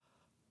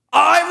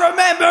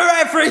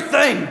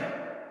feeling!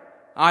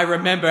 I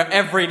remember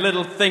every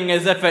little thing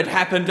as if it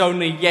happened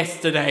only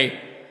yesterday.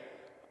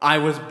 I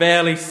was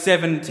barely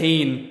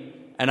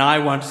 17, and I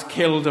once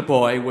killed a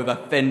boy with a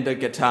Fender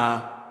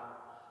guitar.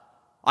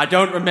 I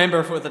don't remember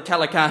if it was a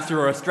Telecaster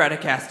or a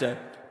Stratocaster,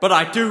 but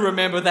I do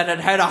remember that it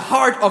had a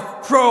heart of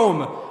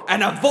chrome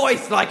and a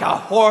voice like a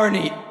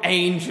horny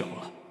angel.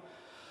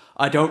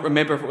 I don't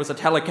remember if it was a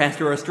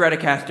Telecaster or a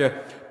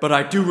Stratocaster, but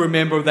I do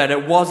remember that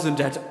it wasn't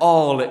at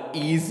all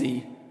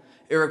easy.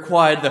 It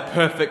required the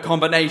perfect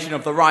combination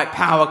of the right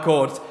power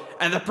chords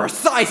and the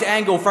precise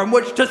angle from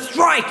which to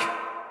strike.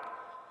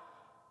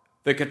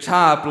 The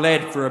guitar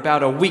bled for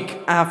about a week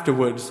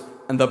afterwards,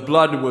 and the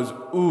blood was,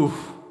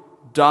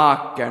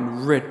 dark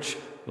and rich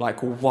like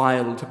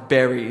wild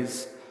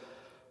berries.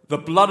 The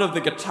blood of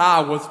the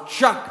guitar was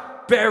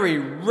Chuck Berry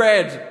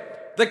red.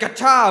 The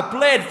guitar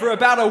bled for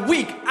about a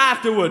week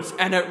afterwards,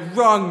 and it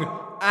wrung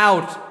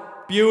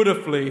out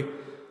beautifully.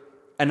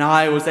 And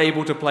I was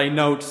able to play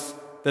notes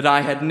that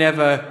I had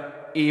never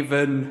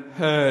even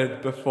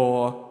heard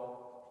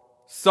before.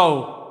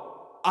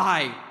 So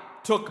I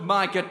took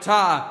my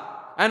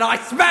guitar and I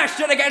smashed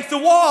it against the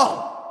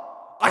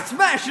wall. I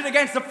smashed it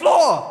against the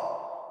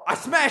floor. I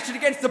smashed it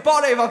against the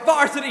body of a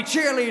varsity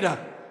cheerleader.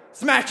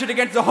 Smashed it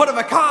against the hood of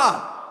a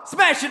car.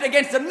 Smashed it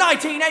against a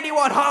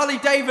 1981 Harley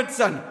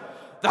Davidson.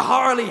 The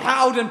Harley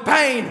howled in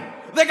pain.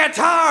 The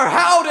guitar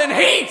howled in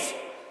heat.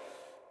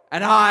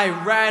 And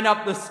I ran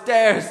up the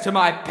stairs to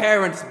my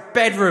parents'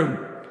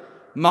 bedroom.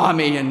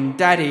 Mommy and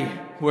Daddy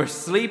were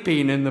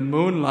sleeping in the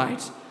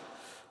moonlight.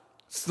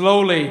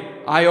 Slowly,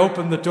 I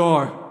opened the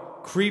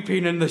door,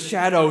 creeping in the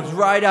shadows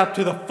right up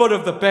to the foot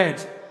of the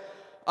bed.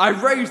 I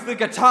raised the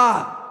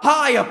guitar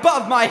high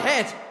above my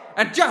head,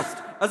 and just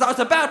as I was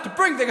about to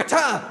bring the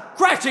guitar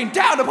crashing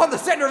down upon the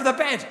center of the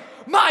bed,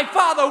 my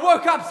father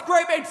woke up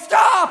screaming,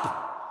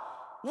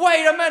 "Stop!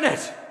 Wait a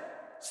minute!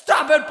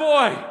 Stop it,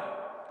 boy!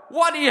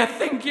 What do you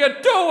think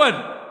you're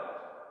doing?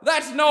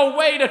 That's no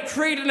way to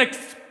treat an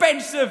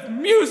expensive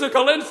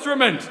musical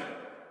instrument."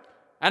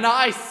 And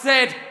I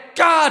said,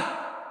 "God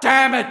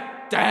damn it,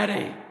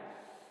 Daddy.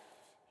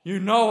 You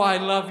know I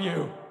love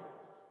you,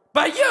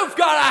 but you've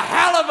got a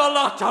hell of a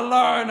lot to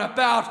learn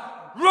about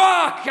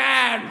rock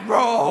and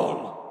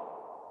roll."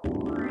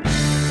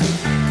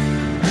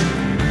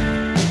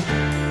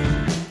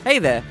 Hey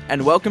there,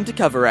 and welcome to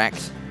Cover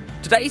Act.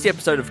 Today's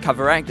episode of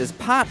Cover Act is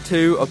part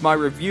 2 of my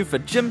review for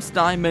Jim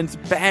Steinman's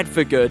Bad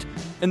for Good.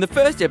 In the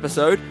first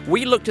episode,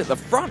 we looked at the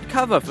front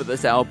cover for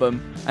this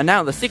album, and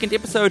now in the second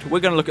episode, we're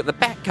going to look at the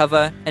back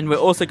cover, and we're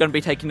also going to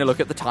be taking a look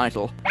at the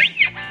title.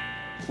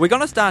 We're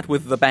going to start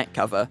with the back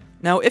cover.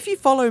 Now, if you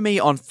follow me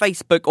on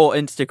Facebook or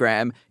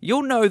Instagram,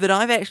 you'll know that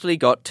I've actually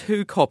got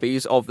 2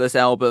 copies of this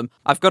album.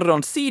 I've got it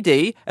on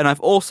CD, and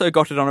I've also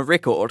got it on a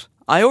record.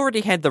 I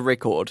already had the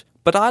record,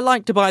 but I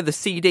like to buy the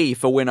CD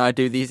for when I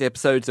do these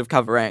episodes of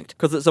Cover Act,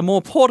 because it's a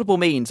more portable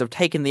means of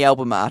taking the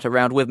album art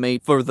around with me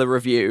for the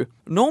review.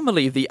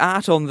 Normally, the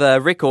art on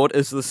the record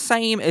is the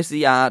same as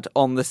the art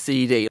on the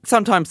CD.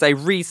 Sometimes they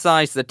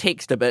resize the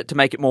text a bit to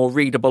make it more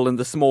readable in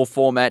the small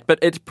format, but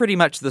it's pretty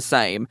much the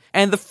same.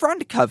 And the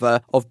front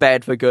cover of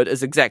Bad for Good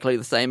is exactly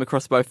the same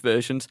across both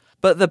versions,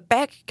 but the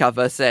back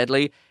cover,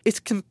 sadly, is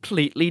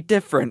completely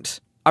different.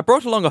 I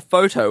brought along a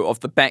photo of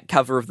the back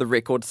cover of the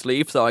record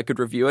sleeve so I could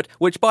review it,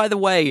 which, by the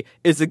way,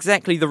 is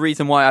exactly the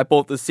reason why I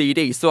bought the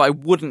CD, so I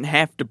wouldn't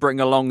have to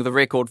bring along the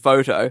record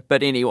photo.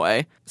 But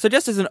anyway, so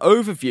just as an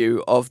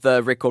overview of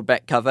the record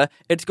back cover,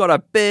 it's got a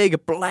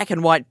big black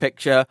and white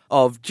picture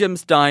of Jim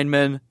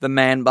Steinman, the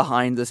man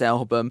behind this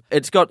album.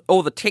 It's got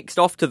all the text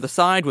off to the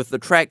side with the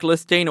track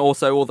listing,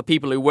 also all the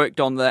people who worked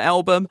on the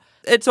album.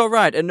 It's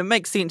alright, and it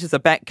makes sense as a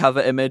back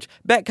cover image.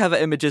 Back cover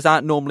images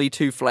aren't normally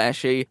too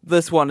flashy.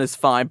 This one is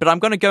fine, but I'm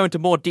going to go into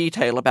more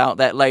detail about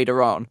that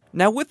later on.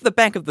 Now, with the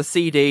back of the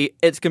CD,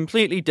 it's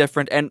completely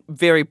different and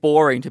very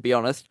boring, to be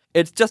honest.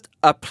 It's just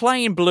a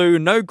plain blue,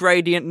 no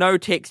gradient, no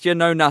texture,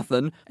 no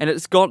nothing, and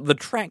it's got the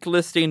track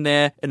listing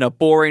there in a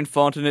boring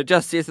font, and it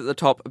just says at the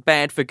top,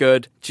 Bad for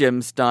Good,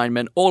 Jim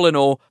Steinman. All in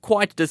all,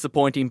 quite a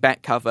disappointing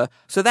back cover.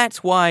 So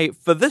that's why,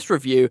 for this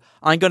review,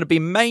 I'm going to be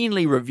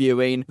mainly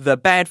reviewing the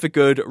Bad for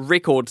Good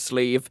record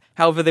sleeve.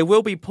 However, there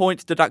will be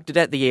points deducted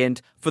at the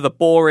end for the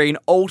boring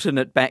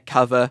alternate back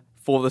cover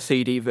for the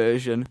CD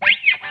version.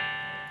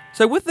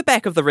 So with the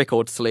back of the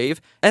record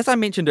sleeve, as I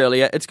mentioned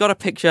earlier, it's got a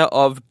picture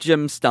of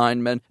Jim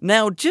Steinman.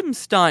 Now, Jim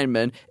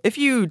Steinman, if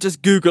you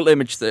just Google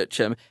image search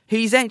him,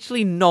 he's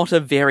actually not a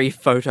very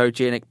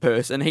photogenic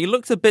person. He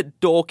looks a bit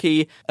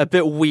dorky, a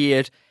bit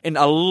weird in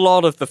a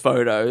lot of the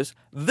photos.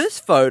 This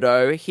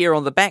photo here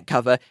on the back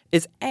cover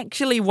is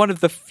actually one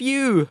of the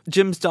few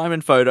Jim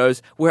Steinman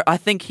photos where I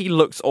think he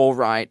looks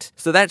alright.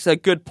 So that's a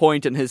good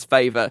point in his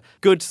favour.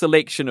 Good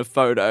selection of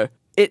photo.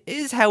 It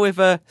is,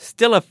 however,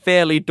 still a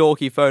fairly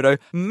dorky photo,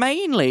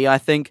 mainly, I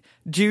think,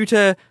 due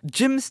to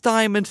Jim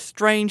Steinman's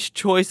strange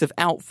choice of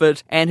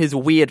outfit and his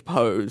weird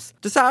pose.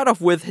 To start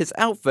off with his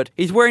outfit,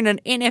 he's wearing an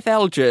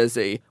NFL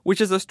jersey, which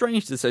is a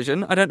strange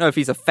decision. I don't know if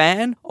he's a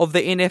fan of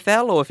the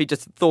NFL or if he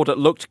just thought it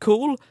looked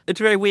cool.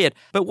 It's very weird.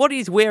 But what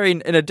he's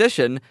wearing in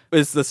addition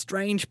is the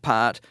strange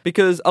part,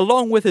 because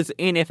along with his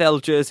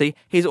NFL jersey,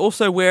 he's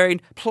also wearing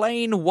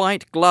plain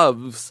white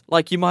gloves,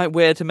 like you might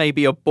wear to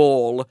maybe a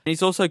ball.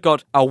 He's also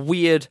got a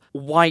weird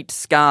white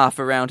scarf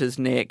around his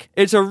neck.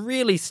 It's a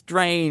really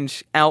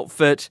strange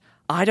outfit.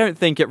 I don't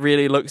think it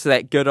really looks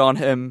that good on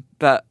him,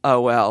 but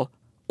oh well.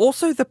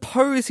 Also, the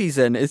pose he's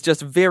in is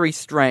just very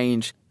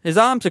strange. His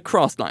arms are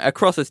crossed, like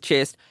across his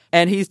chest,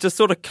 and he's just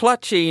sort of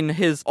clutching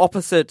his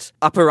opposite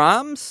upper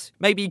arms.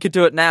 Maybe you could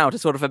do it now to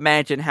sort of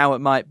imagine how it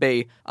might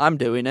be. I'm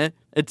doing it.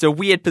 It's a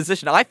weird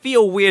position. I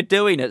feel weird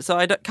doing it, so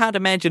I can't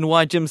imagine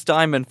why Jim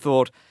Steinman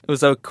thought it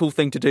was a cool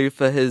thing to do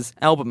for his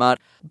album art.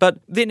 But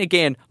then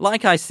again,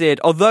 like I said,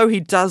 although he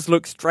does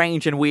look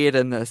strange and weird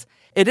in this,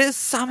 it is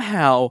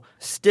somehow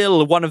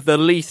still one of the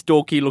least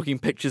dorky-looking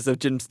pictures of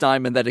Jim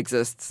Steinman that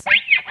exists.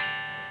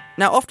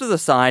 Now, off to the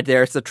side,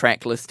 there's the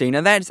track listing,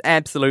 and that's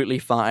absolutely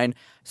fine.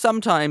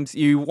 Sometimes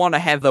you want to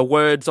have the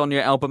words on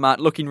your album art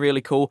looking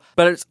really cool,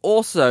 but it's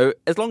also,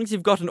 as long as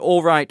you've got an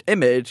alright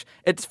image,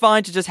 it's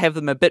fine to just have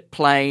them a bit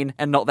plain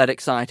and not that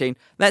exciting.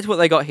 That's what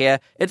they got here.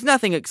 It's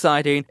nothing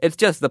exciting, it's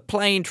just the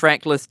plain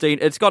track listing.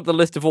 It's got the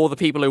list of all the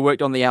people who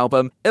worked on the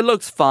album. It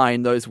looks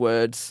fine, those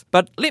words.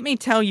 But let me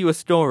tell you a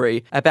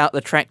story about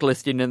the track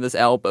listing in this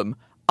album.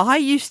 I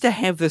used to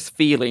have this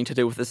feeling to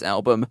do with this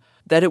album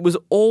that it was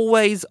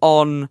always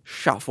on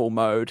shuffle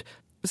mode.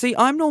 See,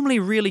 I'm normally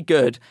really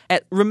good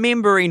at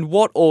remembering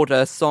what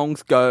order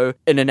songs go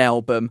in an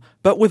album,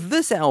 but with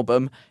this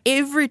album,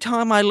 every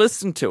time I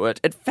listened to it,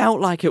 it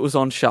felt like it was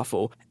on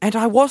shuffle, and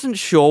I wasn't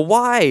sure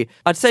why.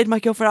 I'd say to my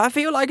girlfriend, I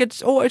feel like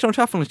it's always on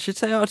shuffle, and she'd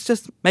say, oh, it's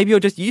just, maybe you're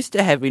just used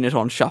to having it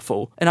on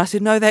shuffle. And I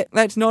said, no,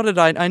 that's not it,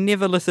 I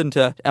never listen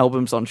to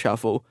albums on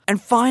shuffle.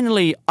 And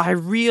finally, I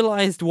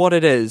realized what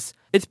it is.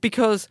 It's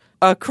because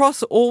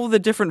across all the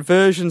different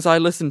versions I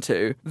listen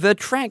to, the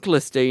track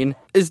listing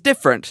is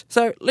different.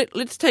 So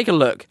let's take a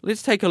look.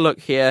 Let's take a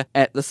look here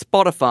at the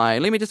Spotify.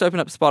 Let me just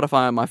open up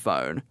Spotify on my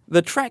phone.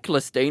 The track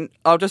listing,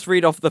 I'll just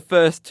read off the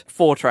first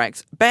 4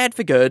 tracks. Bad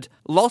for Good,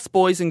 Lost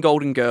Boys and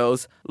Golden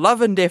Girls,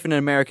 Love and Death in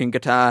American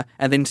Guitar,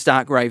 and then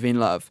Stark Raving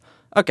Love.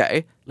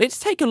 Okay, let's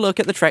take a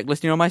look at the track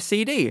listing on my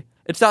CD.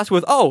 It starts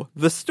with,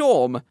 The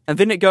Storm, and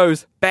then it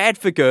goes Bad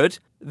for Good,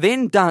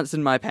 then Dance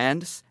in My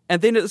Pants,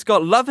 and then it's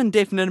got Love and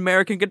Death in an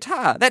American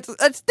Guitar.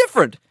 That's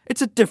different.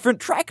 It's a different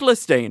track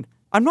listing.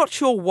 I'm not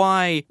sure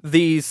why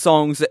these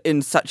songs are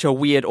in such a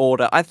weird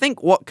order. I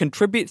think what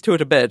contributes to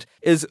it a bit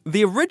is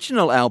the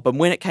original album,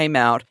 when it came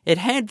out, it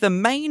had the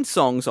main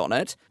songs on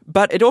it,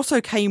 but it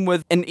also came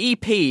with an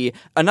EP,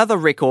 another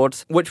record,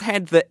 which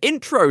had the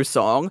intro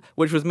song,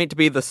 which was meant to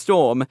be The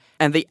Storm,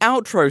 and the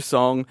outro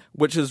song,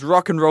 which is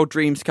Rock and Roll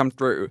Dreams Come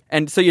True.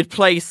 And so you'd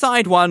play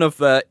side 1 of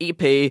the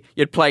EP,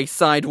 you'd play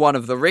side 1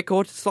 of the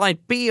record, side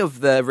B of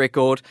the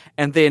record,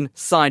 and then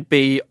side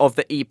B of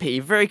the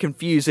EP. Very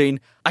confusing.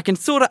 I can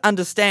sort of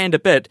understand a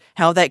bit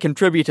how that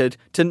contributed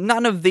to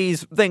none of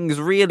these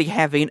things really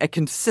having a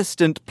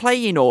consistent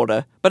playing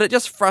order, but it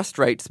just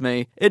frustrates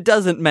me. It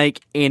doesn't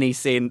make any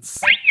sense.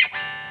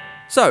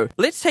 So,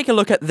 let's take a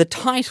look at the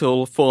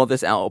title for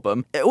this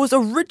album. It was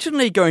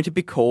originally going to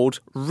be called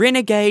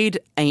Renegade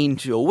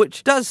Angel,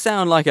 which does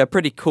sound like a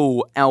pretty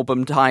cool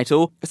album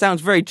title. It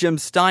sounds very Jim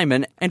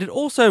Steinman, and it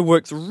also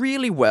works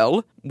really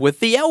well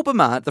with the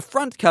album art. The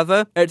front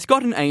cover, it's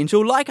got an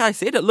angel. Like I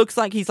said, it looks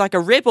like he's like a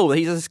rebel.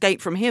 He's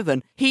escaped from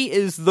heaven. He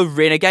is the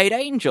Renegade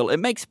Angel. It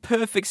makes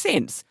perfect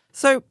sense.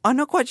 So, I'm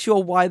not quite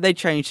sure why they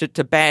changed it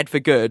to Bad for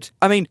Good.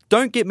 I mean,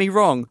 don't get me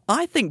wrong,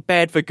 I think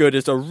Bad for Good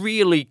is a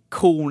really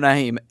cool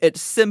name.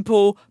 It's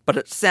simple, but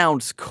it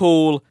sounds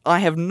cool. I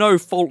have no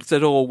faults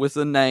at all with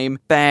the name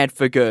Bad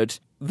for Good.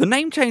 The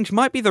name change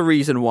might be the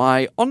reason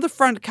why, on the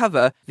front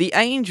cover, the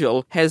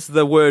angel has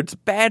the words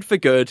Bad for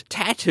Good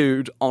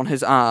tattooed on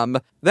his arm.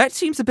 That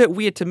seems a bit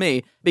weird to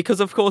me, because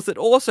of course it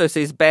also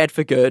says Bad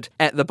for Good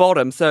at the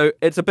bottom, so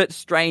it's a bit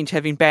strange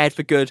having Bad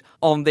for Good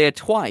on there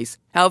twice.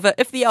 However,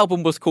 if the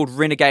album was called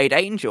Renegade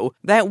Angel,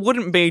 that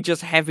wouldn't be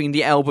just having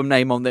the album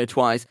name on there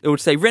twice. It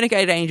would say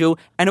Renegade Angel,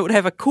 and it would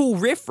have a cool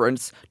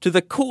reference to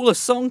the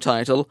coolest song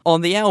title on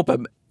the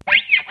album.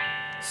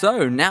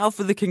 So, now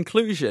for the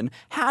conclusion.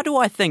 How do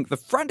I think the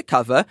front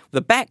cover,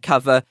 the back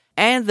cover,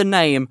 and the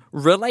name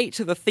relate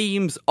to the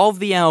themes of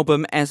the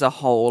album as a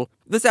whole?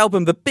 This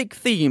album, the big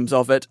themes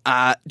of it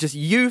are just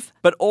youth,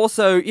 but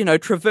also,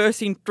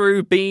 traversing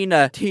through being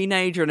a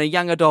teenager and a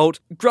young adult,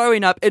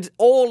 growing up. It's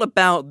all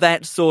about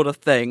that sort of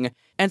thing.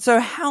 And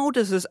so how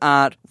does this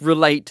art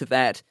relate to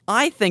that?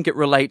 I think it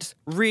relates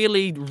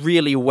really,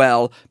 really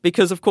well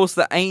because, of course,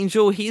 the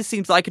angel, he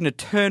seems like an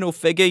eternal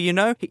figure, you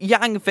know?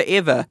 Young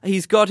forever.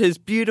 He's got his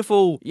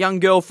beautiful young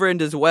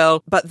girlfriend as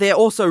well, but they're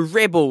also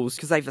rebels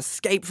because they've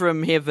escaped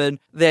from heaven.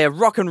 They're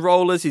rock and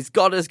rollers, he's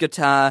got his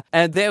guitar,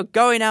 and they're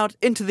going out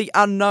into the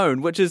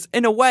unknown, which is,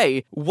 in a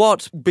way,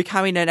 what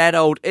becoming an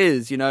adult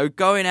is, you know?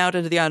 Going out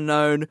into the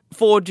unknown,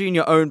 forging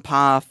your own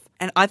path.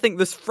 And I think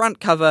this front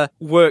cover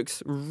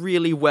works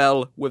really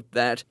well with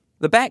that.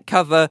 The back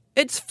cover,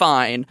 it's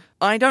fine.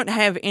 I don't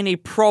have any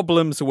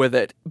problems with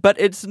it, but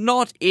it's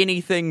not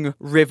anything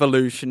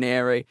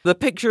revolutionary. The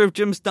picture of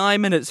Jim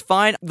Steinman is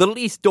fine. The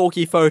least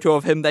dorky photo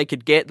of him they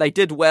could get. They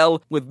did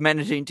well with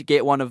managing to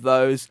get one of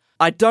those.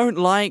 I don't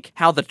like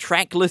how the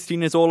track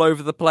listing is all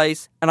over the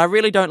place, and I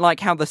really don't like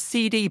how the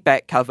CD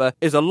back cover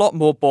is a lot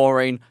more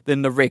boring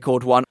than the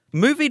record one.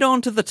 Moving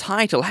on to the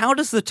title, how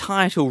does the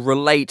title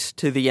relate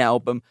to the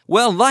album?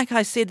 Well, like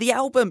I said, the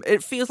album,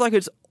 it feels like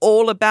it's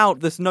all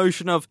about this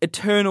notion of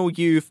eternal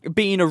youth,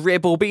 being a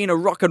rebel, being a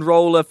rock and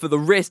roller for the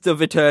rest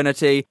of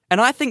eternity, and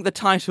I think the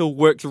title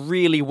works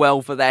really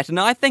well for that, and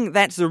I think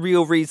that's the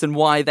real reason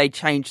why they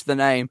changed the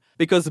name,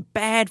 because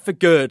Bad for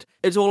Good,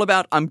 it's all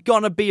about, I'm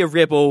gonna be a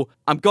rebel,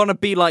 I'm gonna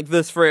be like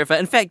this forever.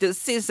 In fact, it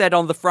says that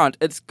on the front.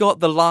 It's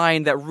got the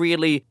line that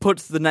really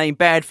puts the name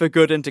Bad for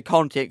Good into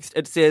context.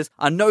 It says,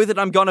 I know that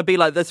I'm gonna be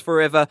like this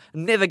forever,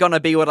 never gonna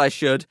be what I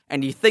should,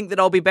 and you think that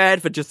I'll be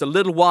bad for just a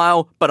little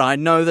while, but I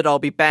know that I'll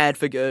be bad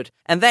for good.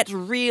 And that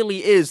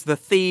really is the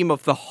theme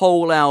of the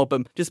whole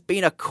album, just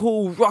being a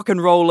cool rock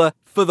and roller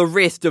for the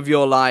rest of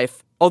your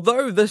life.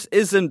 Although this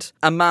isn't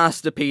a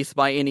masterpiece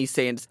by any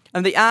sense,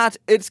 and the art,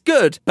 it's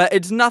good, but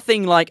it's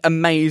nothing like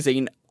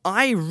amazing.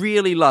 I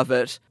really love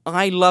it.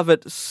 I love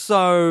it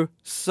so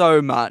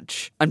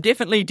much. I'm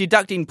definitely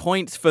deducting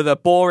points for the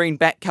boring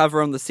back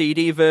cover on the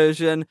CD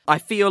version. I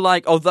feel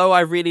like, although I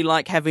really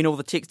like having all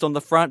the text on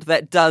the front,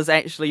 that does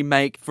actually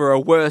make for a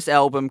worse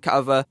album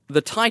cover.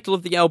 The title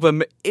of the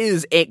album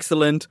is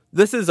excellent.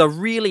 This is a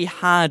really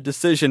hard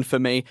decision for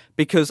me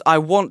because I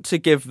want to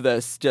give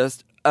this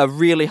just a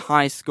really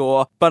high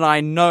score, but I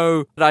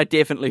know that I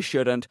definitely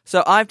shouldn't.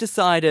 So I've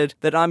decided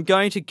that I'm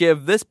going to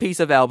give this piece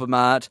of album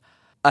art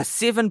a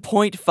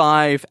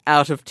 7.5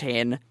 out of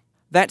 10.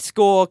 That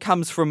score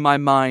comes from my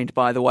mind,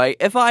 by the way.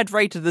 If I'd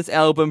rated this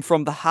album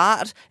from the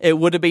heart, it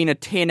would have been a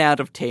 10 out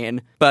of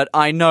 10. But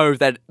I know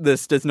that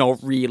this does not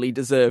really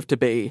deserve to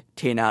be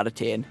 10 out of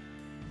 10.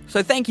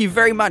 So thank you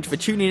very much for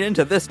tuning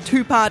into this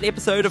 2-part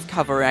episode of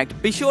Cover Act.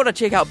 Be sure to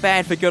check out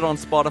Bad for Good on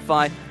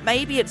Spotify.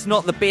 Maybe it's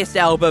not the best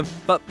album,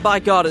 but by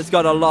God, it's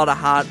got a lot of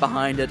heart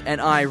behind it,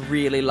 and I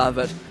really love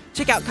it.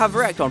 Check out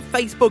Cover Act on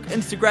Facebook,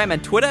 Instagram,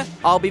 and Twitter.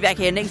 I'll be back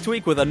here next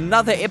week with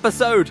another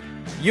episode.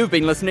 You've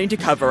been listening to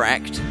Cover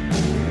Act.